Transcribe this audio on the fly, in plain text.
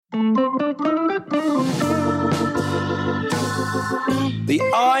The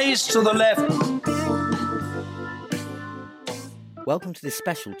eyes to the left. Welcome to this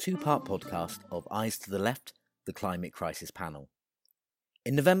special two-part podcast of Eyes to the Left, the Climate Crisis Panel.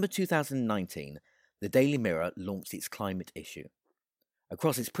 In November 2019, the Daily Mirror launched its climate issue.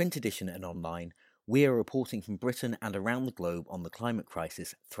 Across its print edition and online, we are reporting from Britain and around the globe on the climate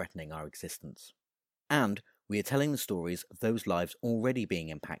crisis threatening our existence. And we are telling the stories of those lives already being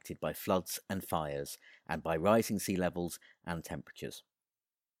impacted by floods and fires, and by rising sea levels and temperatures.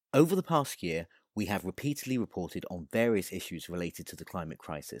 Over the past year, we have repeatedly reported on various issues related to the climate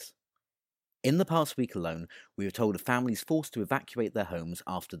crisis. In the past week alone, we were told of families forced to evacuate their homes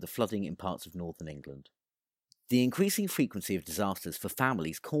after the flooding in parts of northern England. The increasing frequency of disasters for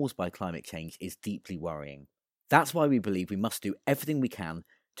families caused by climate change is deeply worrying. That's why we believe we must do everything we can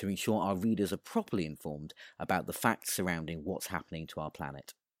to ensure our readers are properly informed about the facts surrounding what's happening to our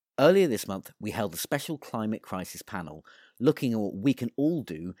planet. Earlier this month, we held a special climate crisis panel looking at what we can all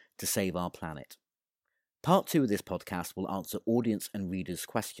do to save our planet. Part 2 of this podcast will answer audience and readers'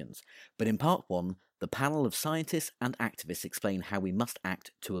 questions, but in Part 1, the panel of scientists and activists explain how we must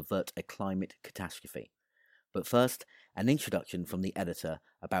act to avert a climate catastrophe. But first, an introduction from the editor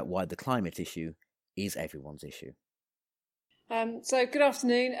about why the climate issue is everyone's issue. So good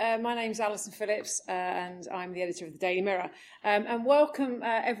afternoon, my name's Alison Phillips and I'm the editor of the Daily Mirror. And welcome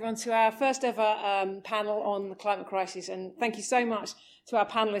everyone to our first ever panel on the climate crisis, and thank you so much to our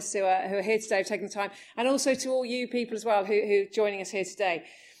panellists who are here today for taking the time, and also to all you people as well who are joining us here today.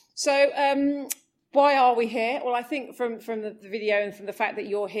 So why are we here? Well, I think from the video and from the fact that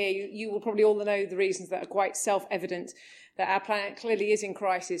you're here, you will probably all know the reasons that are quite self-evident, that our planet clearly is in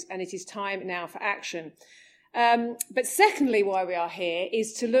crisis and it is time now for action. But secondly, why we are here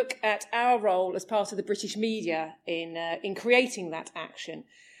is to look at our role as part of the British media in creating that action.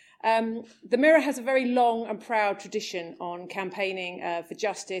 The Mirror has a very long and proud tradition on campaigning for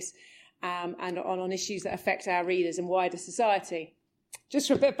justice and on issues that affect our readers and wider society. Just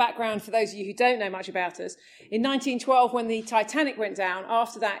for a bit of background for those of you who don't know much about us, in 1912, when the Titanic went down,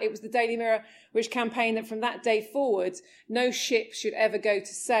 after that, it was the Daily Mirror which campaigned that from that day forwards, no ship should ever go to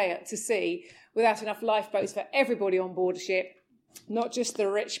sea without enough lifeboats for everybody on board a ship, not just the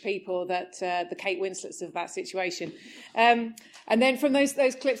rich people that the Kate Winslets of that situation. And then from those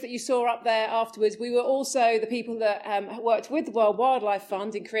clips that you saw up there afterwards, we were also the people that worked with the World Wildlife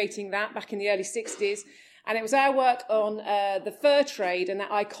Fund in creating that back in the early 60s. And it was our work on the fur trade and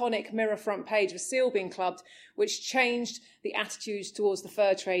that iconic Mirror front page of a seal being clubbed, which changed the attitudes towards the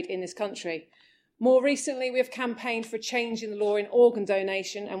fur trade in this country. More recently, we have campaigned for a change in the law in organ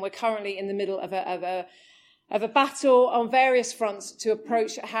donation, and we're currently in the middle of a battle on various fronts to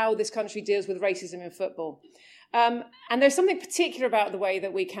approach how this country deals with racism in football. And there's something particular about the way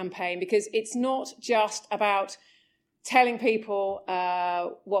that we campaign, because it's not just about telling people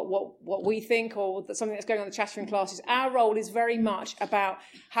what we think or something that's going on in the chattering classes. Our role is very much about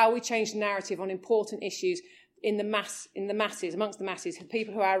how we change the narrative on important issues in the masses, amongst the masses,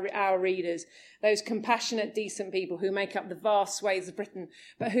 people who are our readers, those compassionate, decent people who make up the vast swathes of Britain,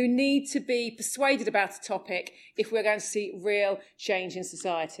 but who need to be persuaded about a topic if we're going to see real change in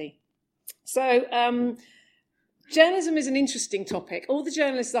society. So, journalism is an interesting topic. All the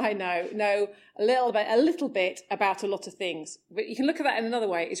journalists I know a little bit about a lot of things. But you can look at that in another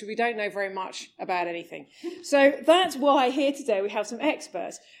way, is we don't know very much about anything. So that's why here today we have some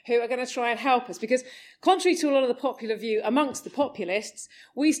experts who are going to try and help us. Because contrary to a lot of the popular view amongst the populists,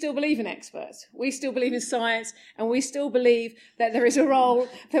 we still believe in experts. We still believe in science, and we still believe that there is a role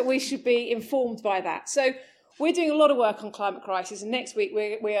that we should be informed by that. So we're doing a lot of work on climate crisis, and next week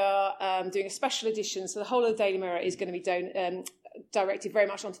we are doing a special edition, so the whole of the Daily Mirror is going to be directed very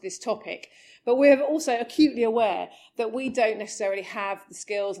much onto this topic. But we're also acutely aware that we don't necessarily have the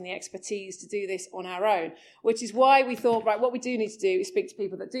skills and the expertise to do this on our own, which is why we thought, right, what we do need to do is speak to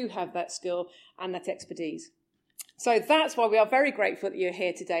people that do have that skill and that expertise. So that's why we are very grateful that you're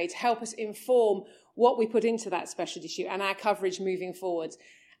here today to help us inform what we put into that special issue and our coverage moving forward.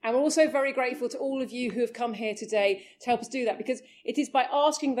 And we're also very grateful to all of you who have come here today to help us do that, because it is by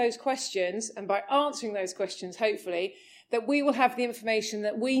asking those questions and by answering those questions, hopefully, that we will have the information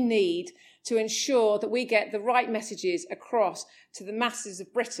that we need to ensure that we get the right messages across to the masses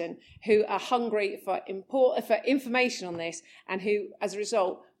of Britain who are hungry for information on this, and who, as a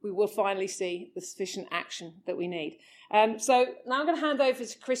result, we will finally see the sufficient action that we need. So now I'm going to hand over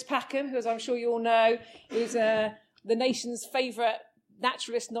to Chris Packham, who, as I'm sure you all know, is the nation's favourite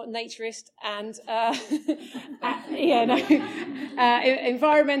naturalist, not naturist, and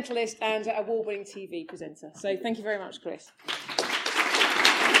environmentalist and award-winning TV presenter. So thank you very much, Chris.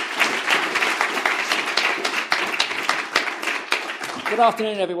 Good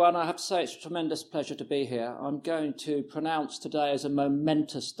afternoon, everyone. I have to say it's a tremendous pleasure to be here. I'm going to pronounce today as a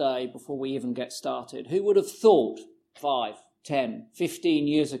momentous day before we even get started. Who would have thought 5, 10, 15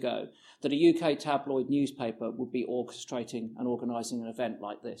 years ago that a UK tabloid newspaper would be orchestrating and organising an event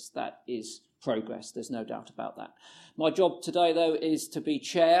like this? That is progress, there's no doubt about that. My job today, though, is to be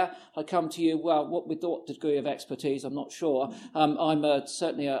chair. I come to you, well, with what degree of expertise, I'm not sure. I'm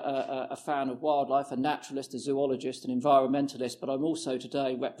certainly a fan of wildlife, a naturalist, a zoologist, an environmentalist, but I'm also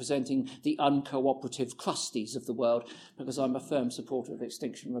today representing the uncooperative crusties of the world because I'm a firm supporter of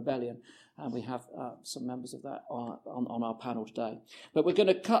Extinction Rebellion. And we have some members of that on our panel today. But we're going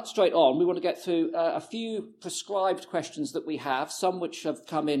to cut straight on. We want to get through a few prescribed questions that we have, some which have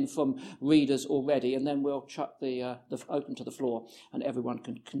come in from readers already, and then we'll chuck the open to the floor and everyone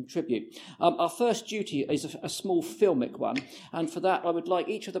can contribute. Our first duty is a small filmic one, and for that I would like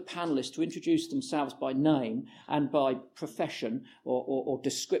each of the panellists to introduce themselves by name and by profession or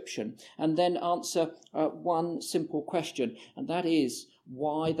description, and then answer one simple question, and that is,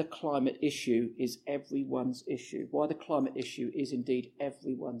 why the climate issue is everyone's issue. Why the climate issue is indeed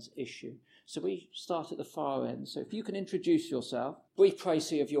everyone's issue. So we start at the far end. So if you can introduce yourself, brief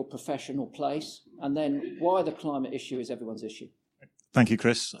précis of your professional place, and then why the climate issue is everyone's issue. Thank you,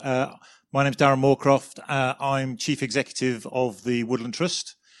 Chris. My name's Darren Moorcroft. I'm Chief Executive of the Woodland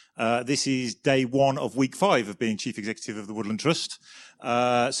Trust. This is day 1 of week 5 of being Chief Executive of the Woodland Trust.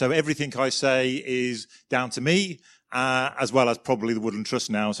 So everything I say is down to me, as well as probably the Woodland Trust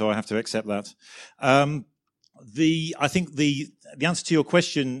now, so I have to accept that. I think the answer to your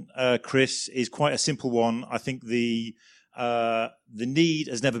question, Chris, is quite a simple one. I think the need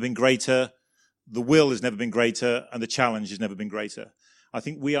has never been greater, the will has never been greater, and the challenge has never been greater. I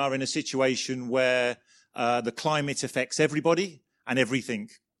think we are in a situation where the climate affects everybody and everything.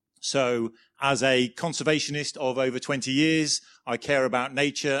 So as a conservationist of over 20 years, I care about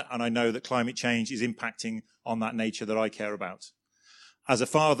nature, and I know that climate change is impacting on that nature that I care about. As a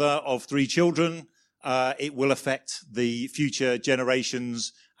father of 3 children, it will affect the future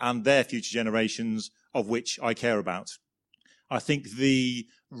generations and their future generations of which I care about. I think the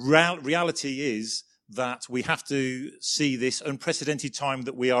reality is that we have to see this unprecedented time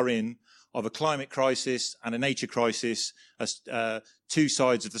that we are in of a climate crisis and a nature crisis as 2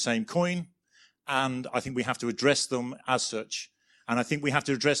 sides of the same coin. And I think we have to address them as such. And I think we have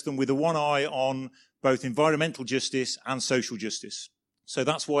to address them with one eye on both environmental justice and social justice. So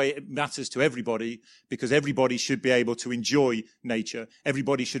that's why it matters to everybody, because everybody should be able to enjoy nature.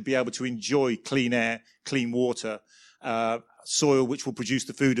 Everybody should be able to enjoy clean air, clean water, soil which will produce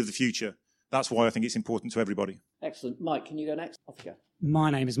the food of the future. That's why I think it's important to everybody. Excellent. Mike, can you go next? Off you go.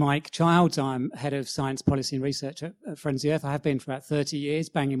 My name is Mike Childs. I'm Head of Science Policy and Research at Friends of the Earth. I have been for about 30 years,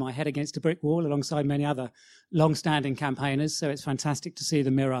 banging my head against a brick wall alongside many other long-standing campaigners. So it's fantastic to see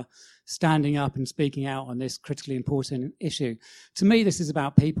the Mirror standing up and speaking out on this critically important issue. To me, this is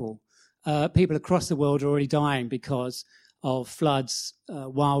about people. People across the world are already dying because of floods,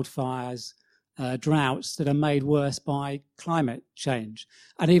 wildfires, droughts that are made worse by climate change.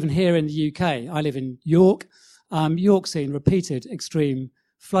 And even here in the UK, I live in York. York's seen repeated extreme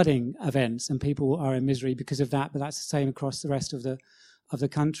flooding events, and people are in misery because of that, but that's the same across the rest of the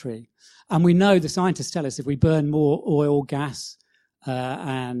country. And we know, the scientists tell us, if we burn more oil, gas,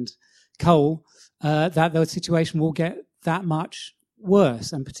 and coal, that the situation will get that much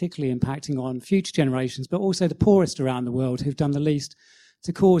worse, and particularly impacting on future generations, but also the poorest around the world who've done the least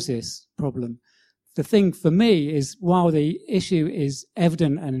to cause this problem. The thing for me is, while the issue is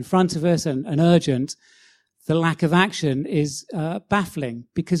evident and in front of us and urgent, the lack of action is baffling,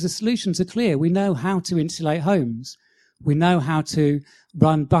 because the solutions are clear. We know how to insulate homes. We know how to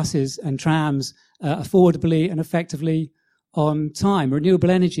run buses and trams affordably and effectively on time. Renewable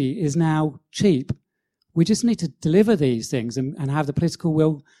energy is now cheap. We just need to deliver these things and have the political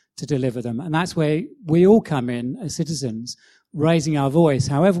will to deliver them. And that's where we all come in as citizens, raising our voice,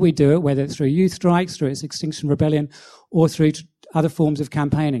 however we do it, whether it's through youth strikes, through its Extinction Rebellion, or through other forms of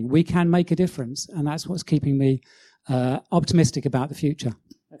campaigning. We can make a difference, and that's what's keeping me optimistic about the future.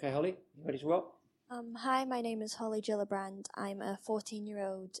 Okay, Holly, you ready to rock? Hi, my name is Holly Gillibrand. I'm a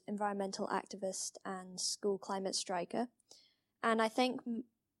 14-year-old environmental activist and school climate striker. And I think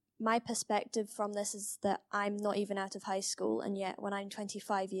my perspective from this is that I'm not even out of high school, and yet when I'm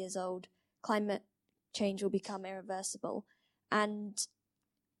 25 years old, climate change will become irreversible. And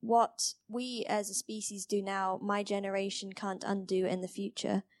what we as a species do now, my generation can't undo in the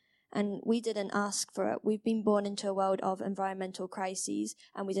future. And we didn't ask for it. We've been born into a world of environmental crises,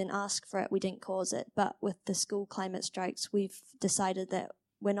 and we didn't ask for it, we didn't cause it. But with the school climate strikes, we've decided that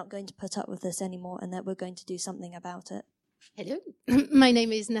we're not going to put up with this anymore and that we're going to do something about it. Hello, my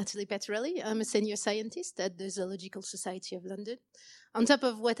name is Natalie Petrelli. I'm a senior scientist at the Zoological Society of London. On top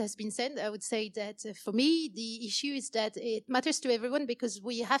of what has been said, I would say that for me, the issue is that it matters to everyone because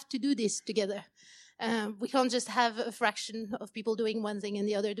we have to do this together. We can't just have a fraction of people doing one thing and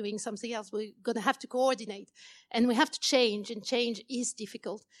the other doing something else. We're going to have to coordinate, and we have to change, and change is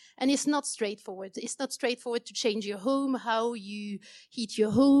difficult. And it's not straightforward. It's not straightforward to change your home, how you heat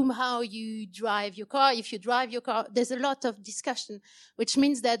your home, how you drive your car. If you drive your car, there's a lot of discussion, which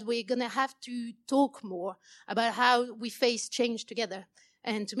means that we're going to have to talk more about how we face change together.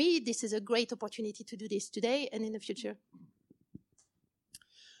 And to me, this is a great opportunity to do this today and in the future.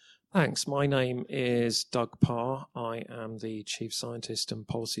 Thanks. My name is Doug Parr. I am the Chief Scientist and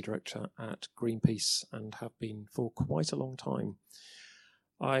Policy Director at Greenpeace and have been for quite a long time.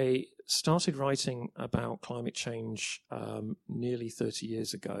 I started writing about climate change nearly 30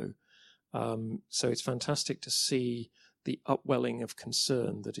 years ago. So it's fantastic to see the upwelling of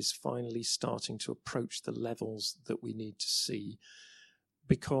concern that is finally starting to approach the levels that we need to see,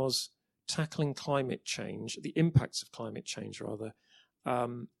 because tackling climate change, the impacts of climate change rather,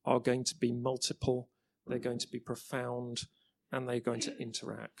 are going to be multiple, they're going to be profound, and they're going to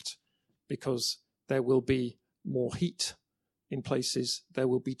interact, because there will be more heat in places, there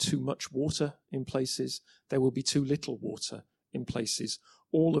will be too much water in places, there will be too little water in places,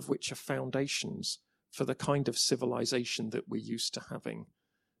 all of which are foundations for the kind of civilization that we're used to having.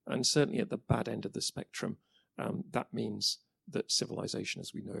 And certainly at the bad end of the spectrum, that means that civilization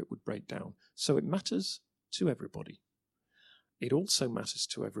as we know it would break down. So it matters to everybody. It also matters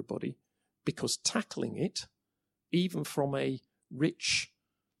to everybody because tackling it, even from a rich,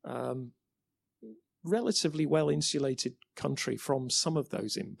 relatively well-insulated country from some of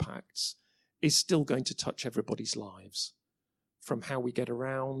those impacts, is still going to touch everybody's lives. From how we get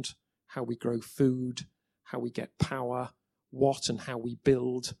around, how we grow food, how we get power, what and how we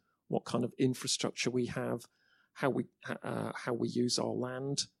build, what kind of infrastructure we have, how we use our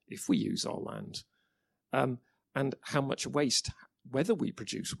land, if we use our land. And how much waste, whether we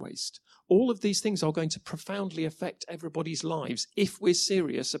produce waste. All of these things are going to profoundly affect everybody's lives if we're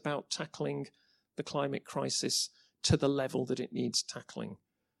serious about tackling the climate crisis to the level that it needs tackling.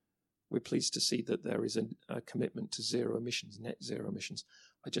 We're pleased to see that there is a commitment to zero emissions, net zero emissions.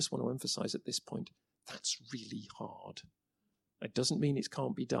 I just want to emphasize at this point, that's really hard. It doesn't mean it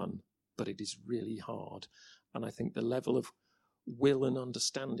can't be done, but it is really hard. And I think the level of will and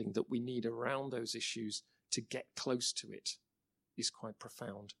understanding that we need around those issues to get close to it is quite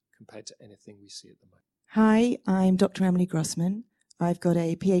profound compared to anything we see at the moment. Hi, I'm Dr. Emily Grossman. I've got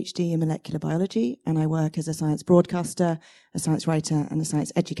a PhD in molecular biology and I work as a science broadcaster, a science writer and a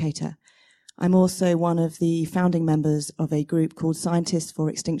science educator. I'm also one of the founding members of a group called Scientists for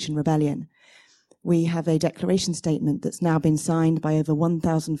Extinction Rebellion. We have a declaration statement that's now been signed by over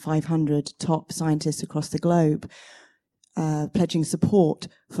 1,500 top scientists across the globe, pledging support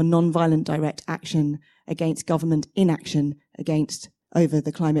for non-violent direct action against government inaction over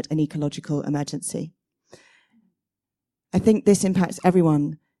the climate and ecological emergency. I think this impacts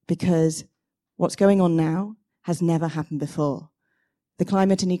everyone because what's going on now has never happened before. The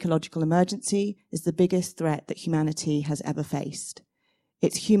climate and ecological emergency is the biggest threat that humanity has ever faced.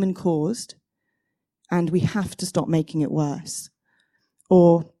 It's human caused, and we have to stop making it worse.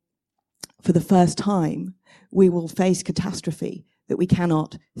 Or, for the first time, we will face catastrophe that we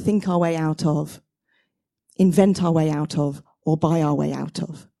cannot think our way out of, invent our way out of, or buy our way out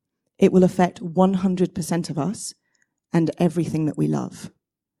of. It will affect 100% of us and everything that we love.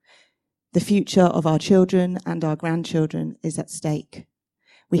 The future of our children and our grandchildren is at stake.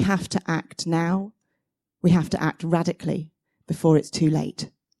 We have to act now. We have to act radically before it's too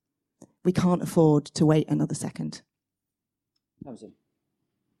late. We can't afford to wait another second.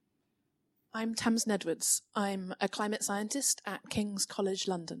 I'm Tamsin Edwards. I'm a climate scientist at King's College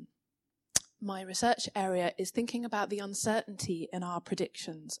London. My research area is thinking about the uncertainty in our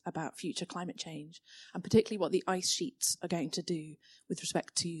predictions about future climate change, and particularly what the ice sheets are going to do with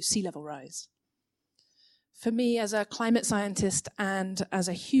respect to sea level rise. For me, as a climate scientist and as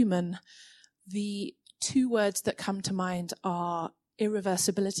a human, the two words that come to mind are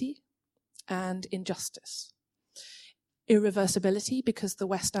irreversibility and injustice. Irreversibility because the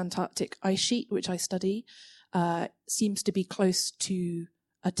West Antarctic ice sheet, which I study, seems to be close to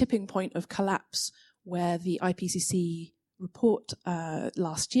a tipping point of collapse, where the IPCC report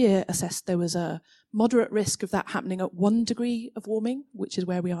last year assessed there was a moderate risk of that happening at 1 degree of warming, which is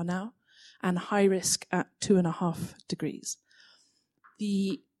where we are now, and high risk at 2.5 degrees.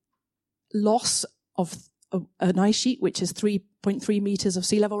 The loss of an ice sheet, which is 3.3 meters of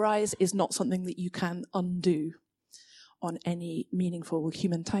sea level rise, is not something that you can undo. on any meaningful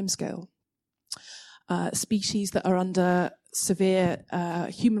human timescale. Species that are under severe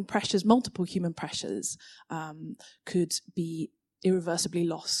human pressures, multiple human pressures, could be irreversibly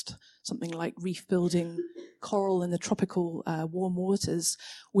lost. Something like reef building, coral in the tropical warm waters,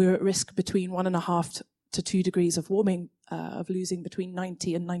 we're at risk between 1.5 to 2 degrees of warming, of losing between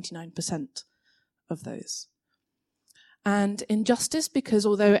 90 and 99% of those. And injustice, because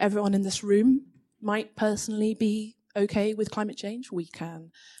although everyone in this room might personally be okay with climate change, we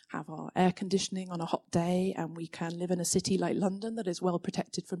can have our air conditioning on a hot day, and we can live in a city like London that is well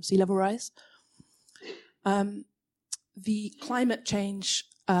protected from sea level rise. The climate change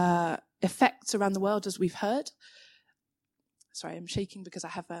effects around the world, as we've heard. Sorry, I'm shaking because I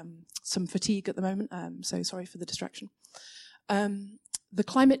have some fatigue at the moment, so sorry for the distraction. The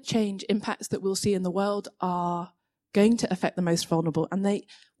climate change impacts that we'll see in the world are going to affect the most vulnerable, and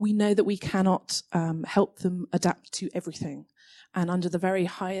we know that we cannot help them adapt to everything. And under the very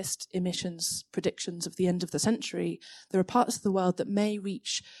highest emissions predictions of the end of the century, there are parts of the world that may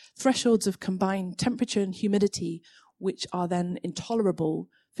reach thresholds of combined temperature and humidity which are then intolerable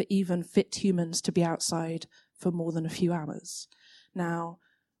for even fit humans to be outside for more than a few hours. Now,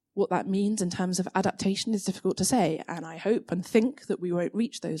 what that means in terms of adaptation is difficult to say, and I hope and think that we won't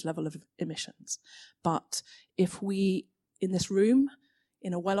reach those level of emissions. But if we, in this room,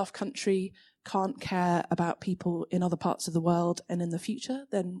 in a well-off country, can't care about people in other parts of the world and in the future,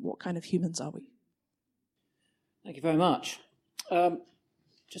 then what kind of humans are we? Thank you very much.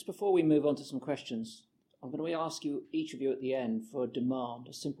 Just before we move on to some questions, I'm going to ask you, each of you at the end, for a demand,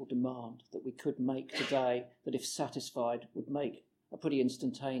 a simple demand that we could make today that, if satisfied, would make a pretty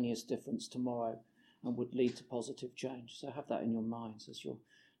instantaneous difference tomorrow and would lead to positive change. So have that in your minds as you're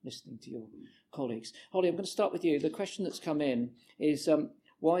listening to your colleagues. Holly, I'm going to start with you. The question that's come in is,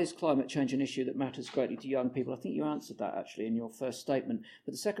 why is climate change an issue that matters greatly to young people? I think you answered that actually in your first statement.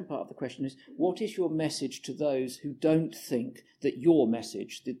 But the second part of the question is, what is your message to those who don't think that your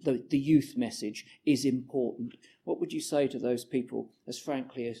message, the youth message, is important? What would you say to those people as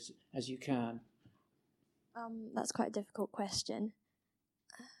frankly as you can? That's quite a difficult question.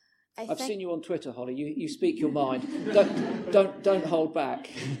 I've seen you on Twitter, Holly. You speak your mind. Don't hold back.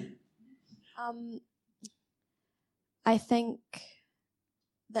 I think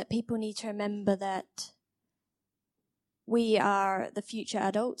that people need to remember that we are the future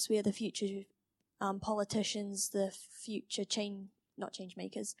adults. We are the future politicians, the future not change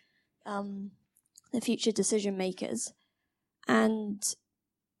makers, the future decision makers, and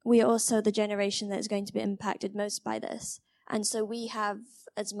we are also the generation that is going to be impacted most by this. And so we have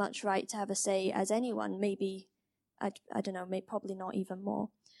as much right to have a say as anyone, maybe, I don't know, probably not even more.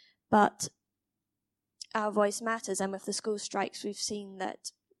 But our voice matters, and with the school strikes, we've seen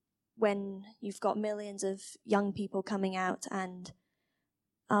that when you've got millions of young people coming out and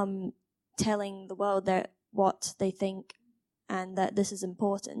telling the world what they think and that this is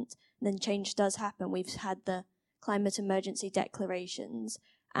important, then change does happen. We've had the climate emergency declarations,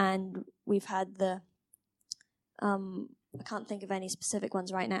 and we've had the I can't think of any specific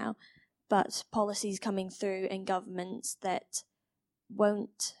ones right now, but policies coming through in governments that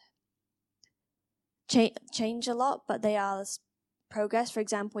won't change a lot, but they are progress. For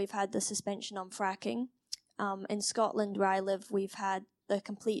example, we've had the suspension on fracking. In Scotland, where I live, we've had the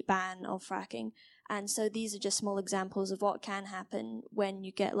complete ban of fracking. And so these are just small examples of what can happen when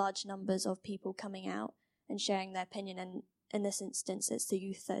you get large numbers of people coming out and sharing their opinion. And in this instance, it's the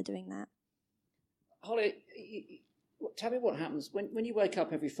youth that are doing that. Holly, tell me what happens when you wake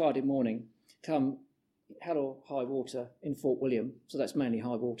up every Friday morning, come hell or high water in Fort William, so that's mainly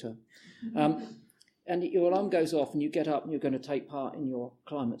high water, and your alarm goes off and you get up and you're going to take part in your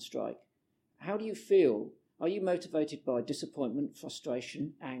climate strike. How do you feel? Are you motivated by disappointment,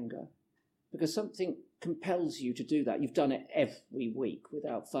 frustration, anger? Because something compels you to do that. You've done it every week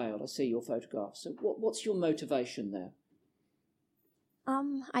without fail. I see your photographs. So what's your motivation there?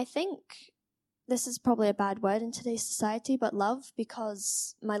 I think this is probably a bad word in today's society, but love,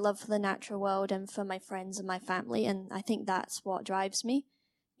 because my love for the natural world and for my friends and my family, and I think that's what drives me,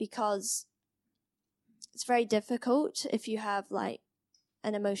 because it's very difficult if you have like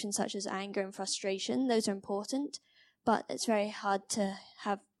an emotion such as anger and frustration. Those are important, but it's very hard to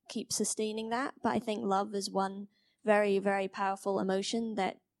keep sustaining that. But I think love is one very, very powerful emotion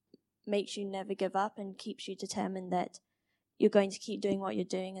that makes you never give up and keeps you determined that you're going to keep doing what you're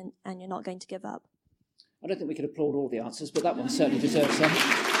doing and you're not going to give up. I don't think we could applaud all the answers, but that one certainly deserves some.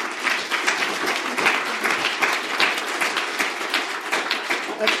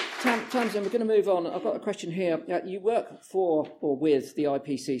 Tamsin, we're going to move on. I've got a question here. You work for or with the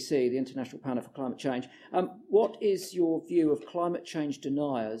IPCC, the International Panel for Climate Change. What is your view of climate change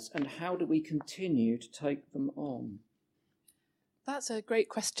deniers, and how do we continue to take them on? That's a great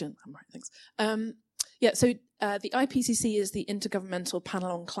question. I'm right, thanks. So the IPCC is the Intergovernmental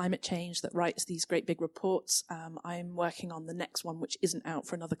Panel on Climate Change that writes these great big reports. I'm working on the next one, which isn't out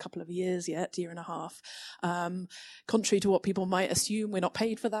for another couple of years yet, year and a half. Contrary to what people might assume, we're not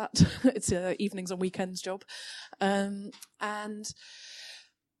paid for that. It's a evenings and weekends job. And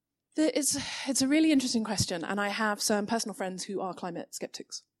it's a really interesting question. And I have some personal friends who are climate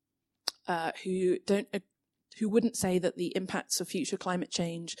skeptics, who wouldn't say that the impacts of future climate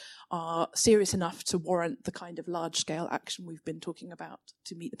change are serious enough to warrant the kind of large-scale action we've been talking about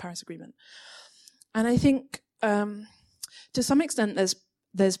to meet the Paris Agreement. And I think, to some extent,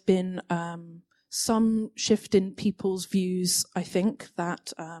 there's been some shift in people's views. I think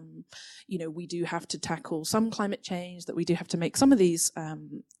that we do have to tackle some climate change, that we do have to make some of these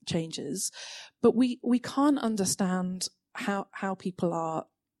changes, but we can't understand how people are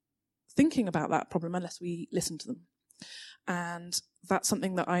thinking about that problem unless we listen to them. And that's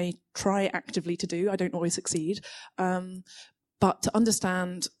something that I try actively to do. I don't always succeed. But to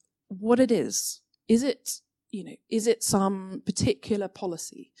understand what it is it some particular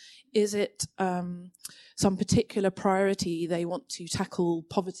policy? Is it some particular priority they want to tackle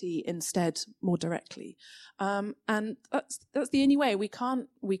poverty instead more directly? And that's the only way. We can't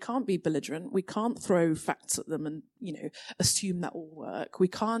be belligerent. We can't throw facts at them and assume that will work. We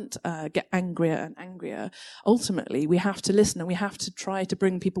can't get angrier and angrier. Ultimately, we have to listen, and we have to try to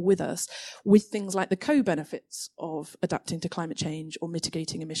bring people with us with things like the co-benefits of adapting to climate change or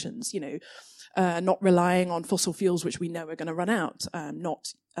mitigating emissions. Not relying on fossil fuels, which we know are going to run out,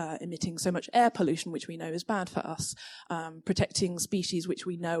 not emitting so much air pollution, which we know is bad for us, protecting species which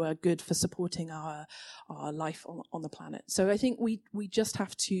we know are good for supporting our life on the planet. So I think we just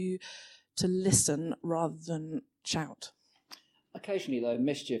have to listen rather than shout. Occasionally, though,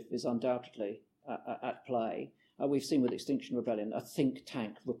 mischief is undoubtedly at play. We've seen with Extinction Rebellion a think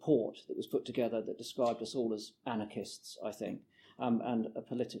tank report that was put together that described us all as anarchists, I think. And a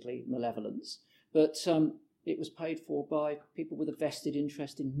politically malevolence. But it was paid for by people with a vested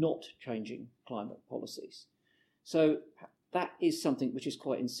interest in not changing climate policies. So that is something which is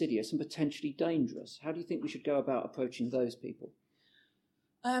quite insidious and potentially dangerous. How do you think we should go about approaching those people?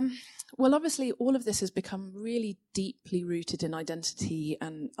 Well, obviously, all of this has become really deeply rooted in identity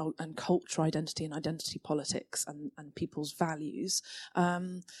and cultural identity and identity politics and people's values,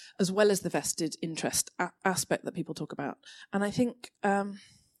 as well as the vested interest aspect that people talk about. And I think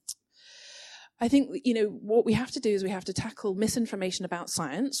what we have to do is we have to tackle misinformation about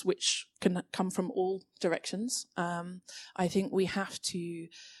science, which can come from all directions. I think we have to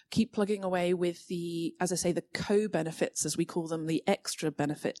keep plugging away with the co-benefits, as we call them, the extra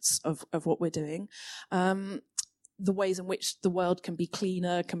benefits of what we're doing. The ways in which the world can be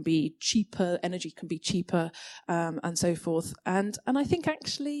cleaner, can be cheaper, energy can be cheaper, and so forth. And I think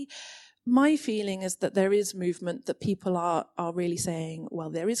actually, my feeling is that there is movement, that people are really saying, well,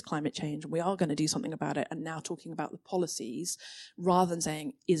 there is climate change and we are going to do something about it, and now talking about the policies rather than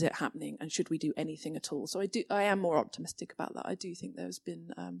saying, is it happening and should we do anything at all? So I am more optimistic about that. I do think there's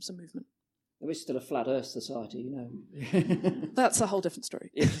been some movement. There is still a flat Earth society, That's a whole different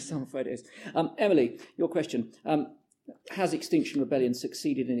story. Yes, I'm afraid it is. Emily, your question. Has Extinction Rebellion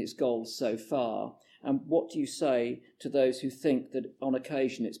succeeded in its goals so far? And what do you say to those who think that on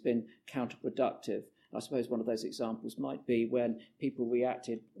occasion it's been counterproductive? I suppose one of those examples might be when people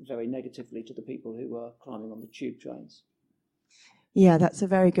reacted very negatively to the people who were climbing on the tube trains. Yeah, that's a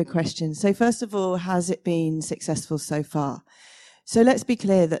very good question. So first of all, has it been successful so far? So let's be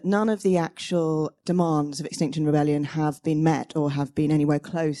clear that none of the actual demands of Extinction Rebellion have been met or have been anywhere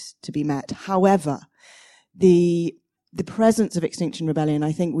close to be met. However, the presence of Extinction Rebellion,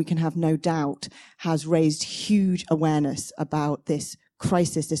 I think we can have no doubt, has raised huge awareness about this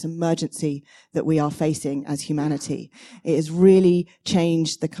crisis, this emergency that we are facing as humanity. It has really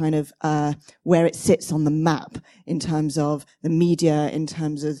changed the kind of where it sits on the map in terms of the media, in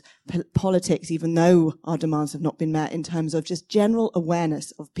terms of politics, even though our demands have not been met, in terms of just general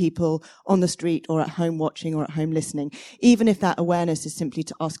awareness of people on the street or at home watching or at home listening, even if that awareness is simply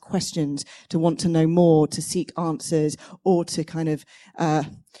to ask questions, to want to know more, to seek answers, or to kind of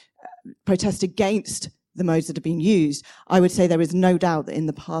protest against the modes that have been used. I would say there is no doubt that in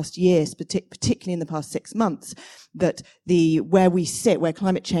the past years, particularly in the past 6 months, that where we sit, where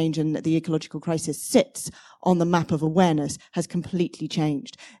climate change and the ecological crisis sits on the map of awareness has completely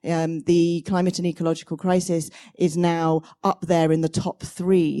changed. The climate and ecological crisis is now up there in the top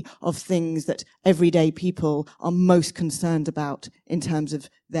 3 of things that everyday people are most concerned about in terms of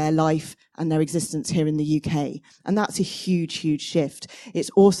their life and their existence here in the UK. And that's a huge, huge shift. It's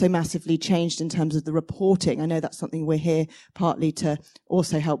also massively changed in terms of the reporting. I know that's something we're here partly to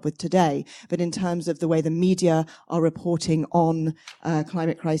also help with today, but in terms of the way the media are reporting on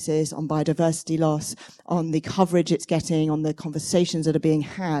climate crisis, on biodiversity loss, on the coverage it's getting, on the conversations that are being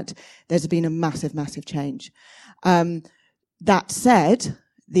had, there's been a massive, massive change. That said,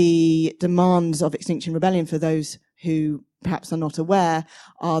 the demands of Extinction Rebellion, for those who perhaps are not aware,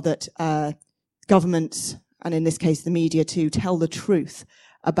 are that governments, and in this case the media too, tell the truth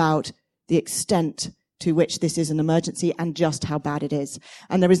about the extent to which this is an emergency and just how bad it is.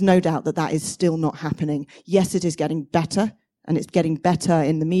 And there is no doubt that that is still not happening. Yes, it is getting better, and it's getting better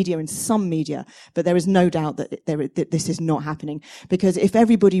in the media, in some media, but there is no doubt that this is not happening. Because if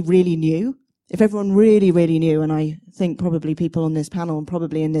everybody really knew, if everyone really, really knew, and I think probably people on this panel and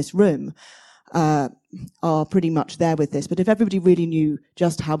probably in this room are pretty much there with this, but if everybody really knew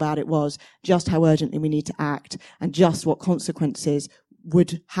just how bad it was, just how urgently we need to act, and just what consequences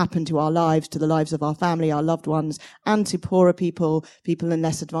would happen to our lives, to the lives of our family, our loved ones, and to poorer people, people in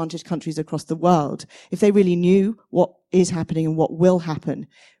less advantaged countries across the world, if they really knew what is happening and what will happen,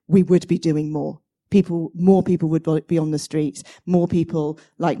 we would be doing more. More people would be on the streets. More people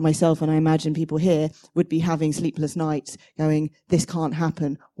like myself, and I imagine people here, would be having sleepless nights going, this can't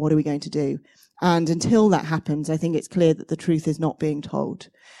happen. What are we going to do? And until that happens, I think it's clear that the truth is not being told.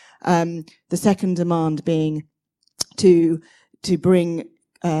 The second demand being to bring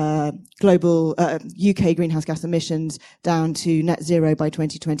global UK greenhouse gas emissions down to net zero by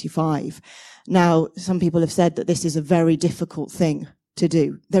 2025. Now, some people have said that this is a very difficult thing to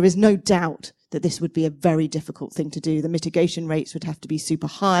do. There is no doubt that this would be a very difficult thing to do. The mitigation rates would have to be super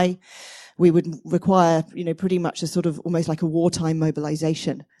high. We would require, pretty much a sort of almost like a wartime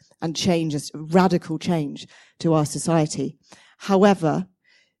mobilization and change, a radical change to our society. However,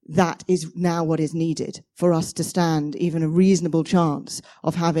 that is now what is needed for us to stand even a reasonable chance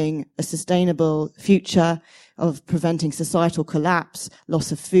of having a sustainable future, of preventing societal collapse,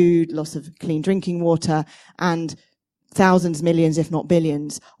 loss of food, loss of clean drinking water, and thousands, millions, if not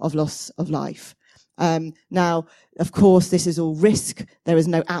billions, of loss of life. Now, of course, this is all risk. There is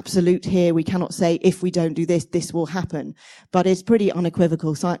no absolute here. We cannot say if we don't do this, this will happen. But it's pretty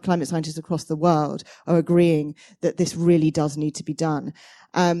unequivocal. Climate scientists across the world are agreeing that this really does need to be done.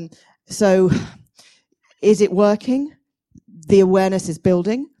 So is it working? The awareness is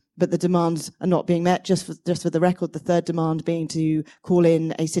building, but the demands are not being met. Just for the record, the third demand being to call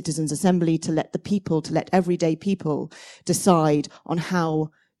in a citizens' assembly to let the people, to let everyday people decide on how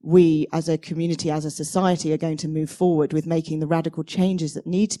we as a community, as a society, are going to move forward with making the radical changes that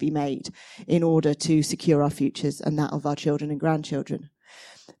need to be made in order to secure our futures and that of our children and grandchildren.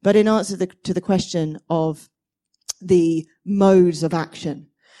 But in answer to the question of the modes of action,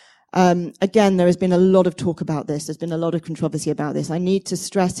 again, there has been a lot of talk about this. There's been a lot of controversy about this. I need to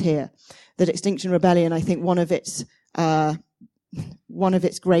stress here that Extinction Rebellion, I think one of its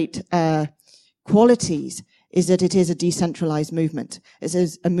great qualities is that it is a decentralized movement. It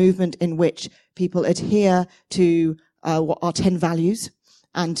is a movement in which people adhere to what are 10 values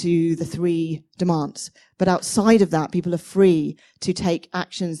and to the 3 demands. But outside of that, people are free to take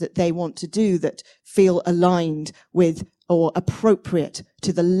actions that they want to do that feel aligned with or appropriate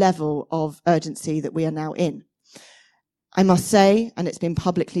to the level of urgency that we are now in. I must say, and it's been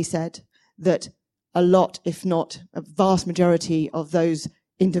publicly said, that a lot, if not a vast majority of those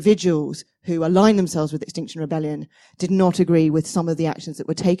individuals who align themselves with Extinction Rebellion did not agree with some of the actions that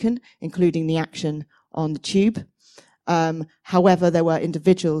were taken, including the action on the tube. However, there were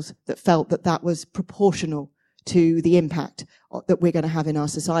individuals that felt that that was proportional to the impact that we're going to have in our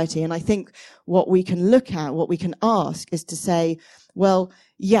society. And I think what we can look at, what we can ask, is to say, well,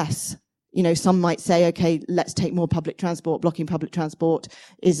 yes, some might say, okay, let's take more public transport. Blocking public transport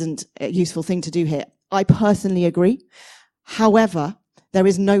isn't a useful thing to do here. I personally agree. However, there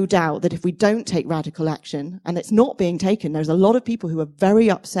is no doubt that if we don't take radical action, and it's not being taken, there's a lot of people who are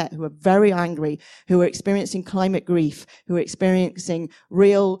very upset, who are very angry, who are experiencing climate grief, who are experiencing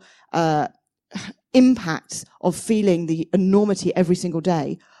real impacts of feeling the enormity every single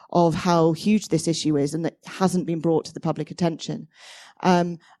day of how huge this issue is and that hasn't been brought to the public attention.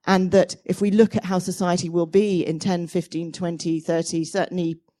 And that if we look at how society will be in 10, 15, 20, 30,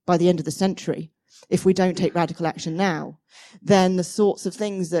 certainly by the end of the century, if we don't take radical action now, then the sorts of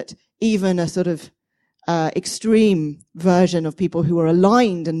things that even a sort of extreme version of people who are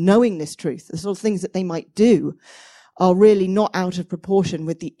aligned and knowing this truth, the sort of things that they might do, are really not out of proportion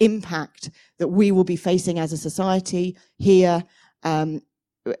with the impact that we will be facing as a society here,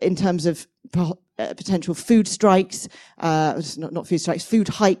 in terms of potential food strikes, not food strikes, food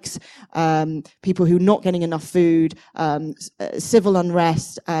hikes, people who are not getting enough food, civil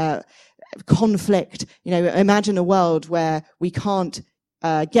unrest, conflict. Imagine a world where we can't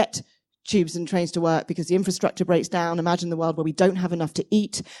get tubes and trains to work because the infrastructure breaks down. Imagine the world where we don't have enough to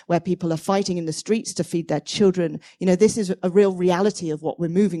eat, where people are fighting in the streets to feed their children. This is a real reality of what we're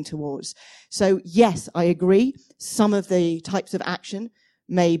moving towards. So yes, I agree. Some of the types of action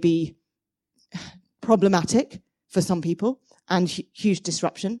may be problematic for some people and huge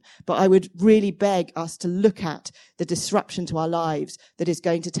disruption, but I would really beg us to look at the disruption to our lives that is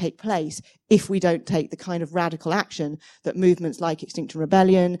going to take place if we don't take the kind of radical action that movements like Extinction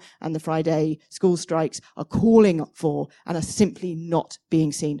Rebellion and the Friday school strikes are calling for and are simply not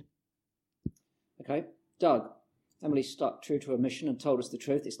being seen. Okay, Doug, Emily stuck true to her mission and told us the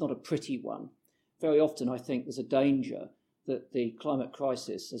truth. It's not a pretty one. Very often I think there's a danger that the climate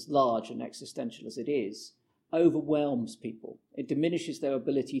crisis, as large and existential as it is, overwhelms people. It diminishes their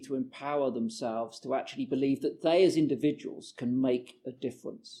ability to empower themselves to actually believe that they as individuals can make a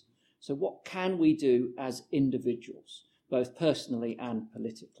difference. So what can we do as individuals, both personally and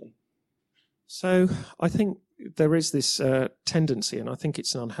politically? So I think there is this tendency, and I think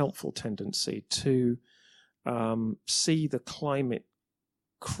it's an unhelpful tendency, to see the climate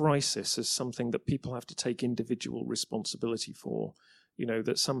crisis as something that people have to take individual responsibility for.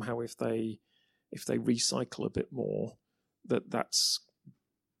 That somehow if they recycle a bit more, that's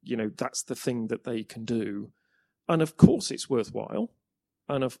the thing that they can do. And of course it's worthwhile.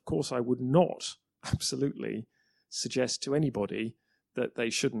 And of course I would not absolutely suggest to anybody that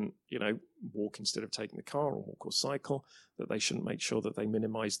they shouldn't, walk instead of taking the car, or walk or cycle, that they shouldn't make sure that they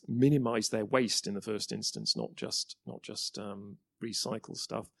minimize their waste in the first instance, not just recycle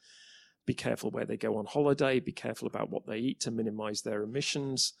stuff. Be careful where they go on holiday, be careful about what they eat to minimize their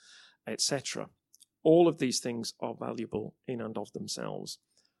emissions, etc. All of these things are valuable in and of themselves.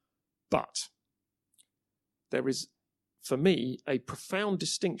 But there is, for me, a profound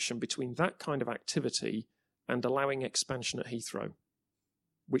distinction between that kind of activity and allowing expansion at Heathrow,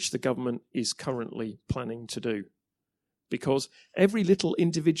 which the government is currently planning to do. Because every little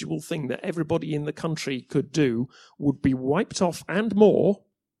individual thing that everybody in the country could do would be wiped off and more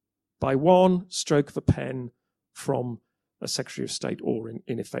by one stroke of a pen from a Secretary of State, or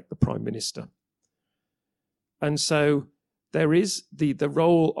in effect the Prime Minister. And so there is the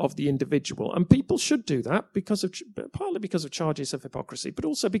role of the individual, and people should do that partly because of charges of hypocrisy, but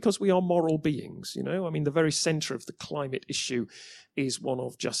also because we are moral beings. The very centre of the climate issue is one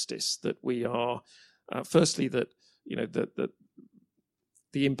of justice, that we are, firstly, that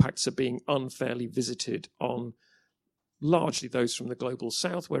the impacts are being unfairly visited on largely those from the global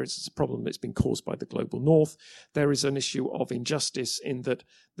south, whereas it's a problem that's been caused by the global north. There is an issue of injustice in that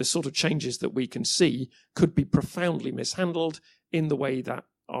the sort of changes that we can see could be profoundly mishandled in the way that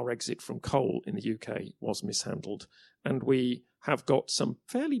our exit from coal in the UK was mishandled. And we have got some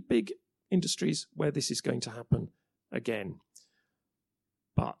fairly big industries where this is going to happen again.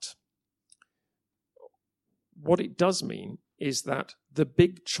 But what it does mean is that the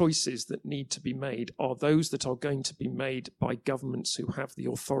big choices that need to be made are those that are going to be made by governments who have the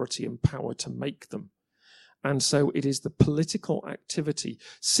authority and power to make them. And so it is the political activity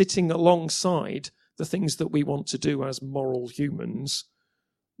sitting alongside the things that we want to do as moral humans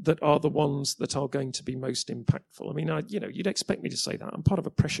that are the ones that are going to be most impactful. You'd expect me to say that. I'm part of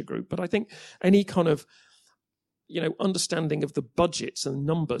a pressure group, but I think any kind of, understanding of the budgets and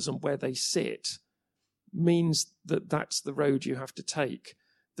numbers and where they sit means that that's the road you have to take.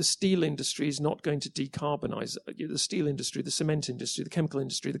 The steel industry is not going to decarbonize. The steel industry, the cement industry, the chemical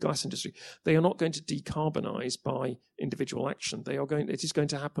industry, the glass industry, they are not going to decarbonize by individual action. It is going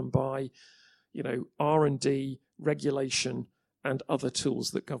to happen by, R&D, regulation, and other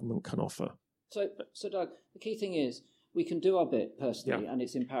tools that government can offer. So Doug, the key thing is we can do our bit personally, and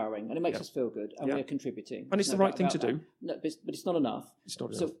it's empowering, and it makes us feel good, and we're contributing. And it's the right thing to do. No, but it's not enough. It's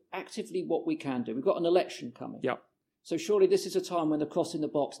not enough. So actively what we can do. We've got an election coming. Yeah. So surely this is a time when the cross in the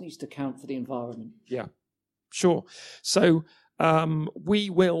box needs to count for the environment. Yeah, sure. So we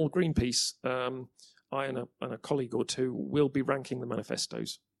will, Greenpeace, I and a colleague or two, will be ranking the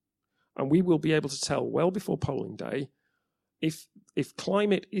manifestos. And we will be able to tell well before polling day if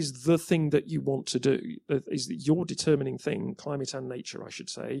climate is the thing that you want to do, is your determining thing, climate and nature, I should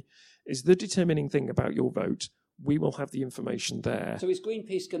say, is the determining thing about your vote, we will have the information there. So is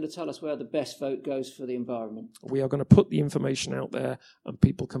Greenpeace going to tell us where the best vote goes for the environment? We are going to put the information out there and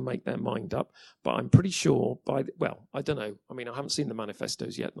people can make their mind up. But I'm pretty sure I don't know. I mean, I haven't seen the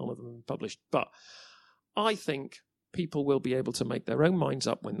manifestos yet. None of them have been published. But I think people will be able to make their own minds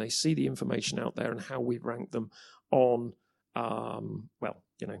up when they see the information out there and how we rank them on,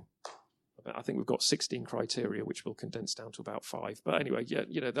 I think we've got 16 criteria, which we'll condense down to about 5. But anyway,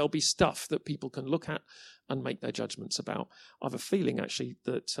 there'll be stuff that people can look at and make their judgments about. I have a feeling, actually,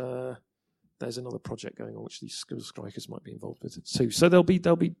 that there's another project going on which these school strikers might be involved with too. So there'll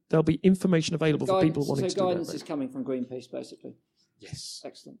be information available for people wanting to do that. So guidance is coming from Greenpeace, basically. Yes.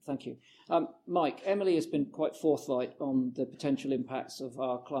 Excellent, thank you. Mike, Emily has been quite forthright on the potential impacts of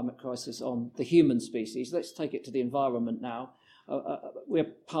our climate crisis on the human species. Let's take it to the environment now.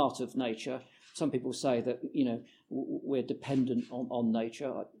 We're part of nature. Some people say that, we're dependent on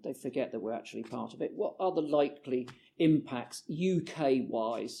nature. They forget that we're actually part of it. What are the likely impacts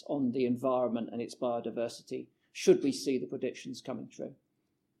UK-wise on the environment and its biodiversity, should we see the predictions coming true?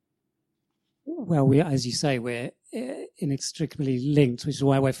 Well, as you say, we're inextricably linked, which is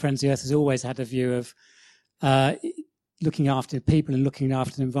why Friends of the Earth has always had a view of looking after people and looking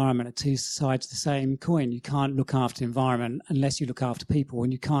after the environment are two sides of the same coin. You can't look after the environment unless you look after people,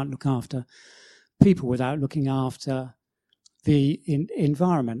 and you can't look after people without looking after the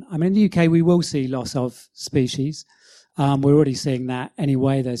environment. I mean, in the UK, we will see loss of species. We're already seeing that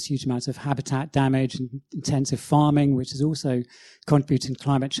anyway. There's huge amounts of habitat damage and intensive farming, which is also contributing to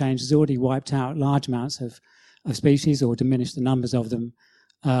climate change, has already wiped out large amounts of species or diminished the numbers of them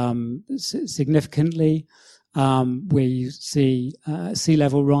significantly. Where you see sea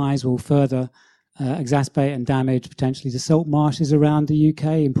level rise will further exacerbate and damage potentially the salt marshes around the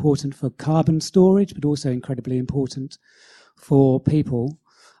UK, important for carbon storage, but also incredibly important for people.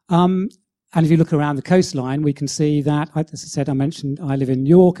 And if you look around the coastline, we can see that, as I said, I live in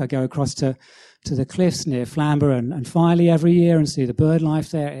York. I go across to the cliffs near Flamborough and Filey every year and see the bird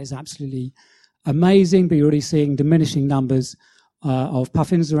life there. It is absolutely amazing, but you're already seeing diminishing numbers of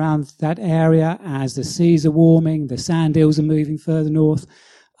puffins around that area as the seas are warming, the sand eels are moving further north.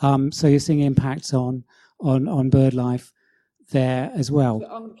 So you're seeing impacts on bird life there as well.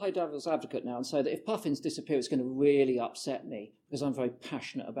 I'm going to play devil's advocate now and say that if puffins disappear, it's going to really upset me because I'm very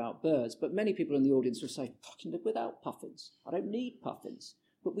passionate about birds. But many people in the audience will say, I can live without puffins. I don't need puffins.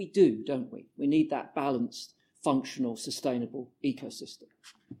 But we do, don't we? We need that balanced, functional, sustainable ecosystem.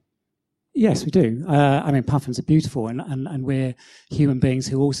 Yes, we do. I mean, puffins are beautiful, and we're human beings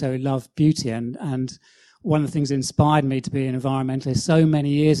who also love beauty. And one of the things that inspired me to be an environmentalist so many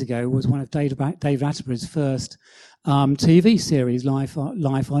years ago was one of Dave Attenborough's first TV series, Life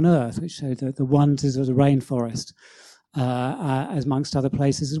on Earth, which showed the wonders of the rainforest, as amongst other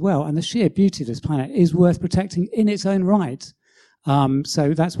places as well. And the sheer beauty of this planet is worth protecting in its own right.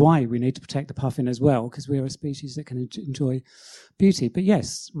 So that's why we need to protect the puffin as well, because we are a species that can enjoy beauty. But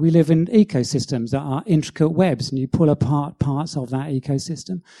yes, we live in ecosystems that are intricate webs, and you pull apart parts of that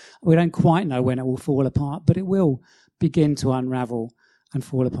ecosystem. We don't quite know when it will fall apart, but it will begin to unravel and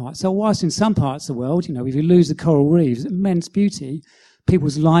fall apart. So whilst in some parts of the world, if you lose the coral reefs, immense beauty,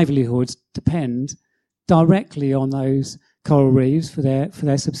 people's livelihoods depend directly on those coral reefs for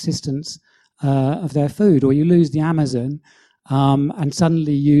their subsistence of their food. Or you lose the Amazon, and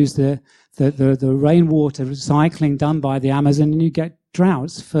suddenly use the rainwater recycling done by the Amazon, and you get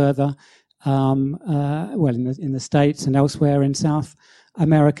droughts further, in the States and elsewhere in South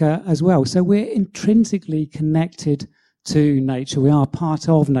America as well. So we're intrinsically connected to nature. We are part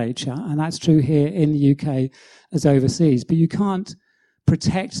of nature, and that's true here in the UK as overseas. But you can't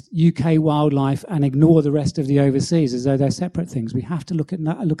protect UK wildlife and ignore the rest of the overseas as though they're separate things. We have to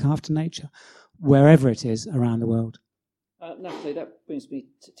look after nature wherever it is around the world. Natalie, that brings me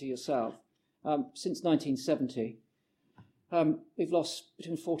to yourself. Since 1970, we've lost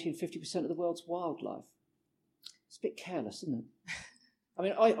between 40 and 50% of the world's wildlife. It's a bit careless, isn't it? I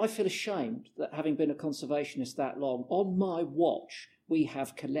mean, I feel ashamed that having been a conservationist that long, on my watch, we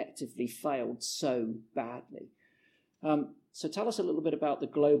have collectively failed so badly. So tell us a little bit about the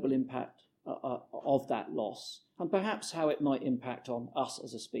global impact of that loss, and perhaps how it might impact on us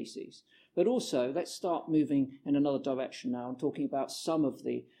as a species. But also, let's start moving in another direction now and talking about some of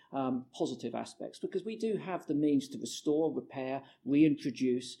the positive aspects, because we do have the means to restore, repair,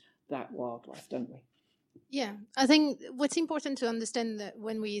 reintroduce that wildlife, don't we? Yeah, I think what's important to understand that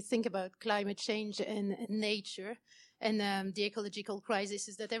when we think about climate change and nature and the ecological crisis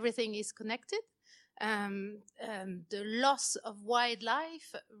is that everything is connected. The loss of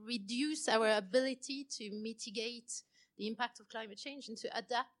wildlife reduces our ability to mitigate the impact of climate change and to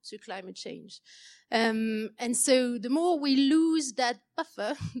adapt to climate change. And so the more we lose that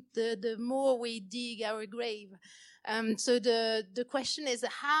buffer, the more we dig our grave. So the question is,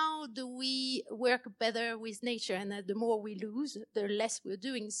 how do we work better with nature? And the more we lose, the less we're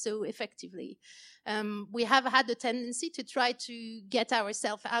doing so effectively. We have had a tendency to try to get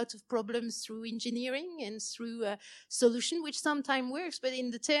ourselves out of problems through engineering and through solution, which sometimes works. But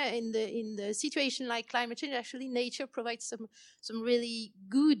in the situation like climate change, actually nature provides some really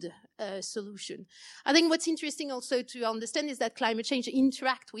good solution. I think what's interesting also to understand is that climate change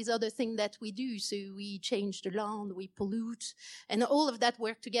interact with other things that we do. So we change the land, we pollute, and all of that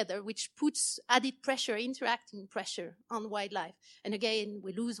work together, which puts added pressure, interacting pressure on wildlife. And again,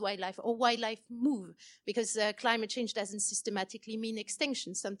 we lose wildlife, or wildlife move, because climate change doesn't systematically mean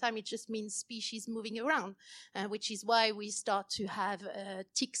extinction. Sometimes it just means species moving around, which is why we start to have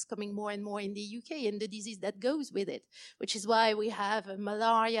ticks coming more and more in the UK and the disease that goes with it, which is why we have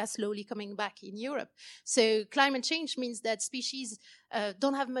malaria slowly coming back in Europe. So climate change means that species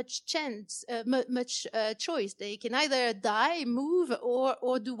don't have much chance, much choice. They can either die, move,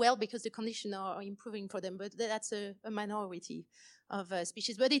 or do well because the conditions are improving for them. But that's a minority of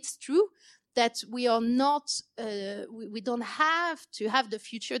species. But it's true that we are not, we don't have to have the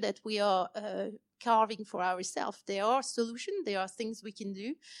future that we are carving for ourselves. There are solutions, there are things we can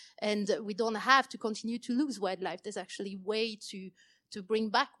do, and we don't have to continue to lose wildlife. There's actually a way to bring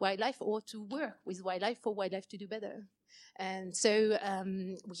back wildlife, or to work with wildlife for wildlife to do better. And so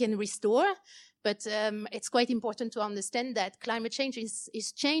we can restore, but it's quite important to understand that climate change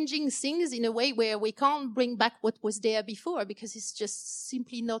is changing things in a way where we can't bring back what was there before, because it's just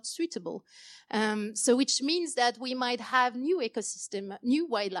simply not suitable. So which means that we might have new ecosystem, new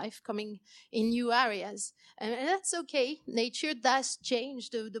wildlife coming in new areas. And that's okay. Nature does change.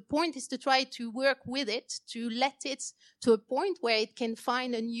 The point is to try to work with it, to let it to a point where it can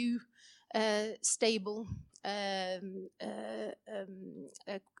find a new stable a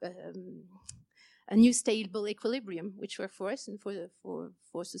new stable equilibrium, which works for us and for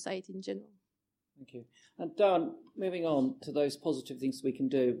society in general. Thank you. And Dan, moving on to those positive things we can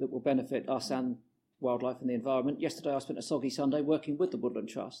do that will benefit us and wildlife and the environment. Yesterday I spent a soggy Sunday working with the Woodland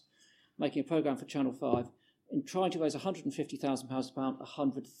Trust, making a programme for Channel 5 in trying to raise £150,000 to plant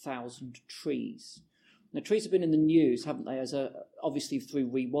 100,000 trees. Now, trees have been in the news, haven't they, as obviously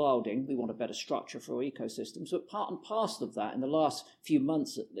through rewilding. We want a better structure for our ecosystems. But part and parcel of that, in the last few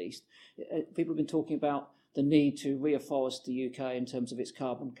months at least, people have been talking about the need to reforest the UK in terms of its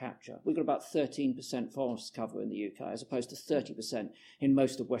carbon capture. We've got about 13% forest cover in the UK, as opposed to 30% in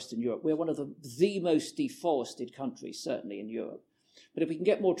most of Western Europe. We're one of the most deforested countries, certainly in Europe. But if we can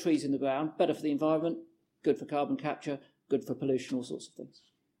get more trees in the ground, better for the environment, good for carbon capture, good for pollution, all sorts of things.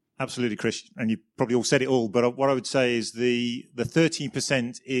 Absolutely, Chris, and you probably all said it all, but what I would say is the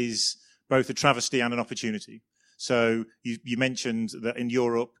 13% is both a travesty and an opportunity. So you mentioned that in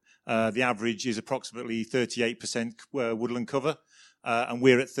Europe, the average is approximately 38% woodland cover, and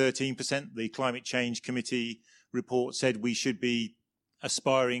we're at 13%. The Climate Change Committee report said we should be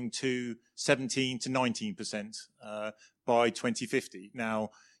aspiring to 17 to 19% by 2050. Now,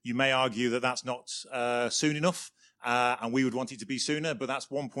 you may argue that that's not soon enough, and we would want it to be sooner, but that's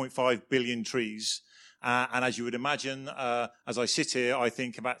 1.5 billion trees. And as you would imagine, as I sit here, I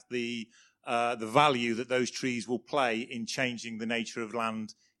think about the value that those trees will play in changing the nature of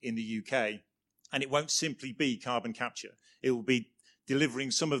land in the UK. And it won't simply be carbon capture. It will be delivering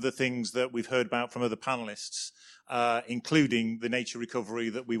some of the things that we've heard about from other panelists, including the nature recovery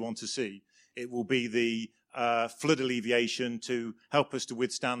that we want to see. It will be the flood alleviation to help us to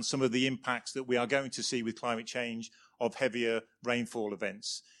withstand some of the impacts that we are going to see with climate change of heavier rainfall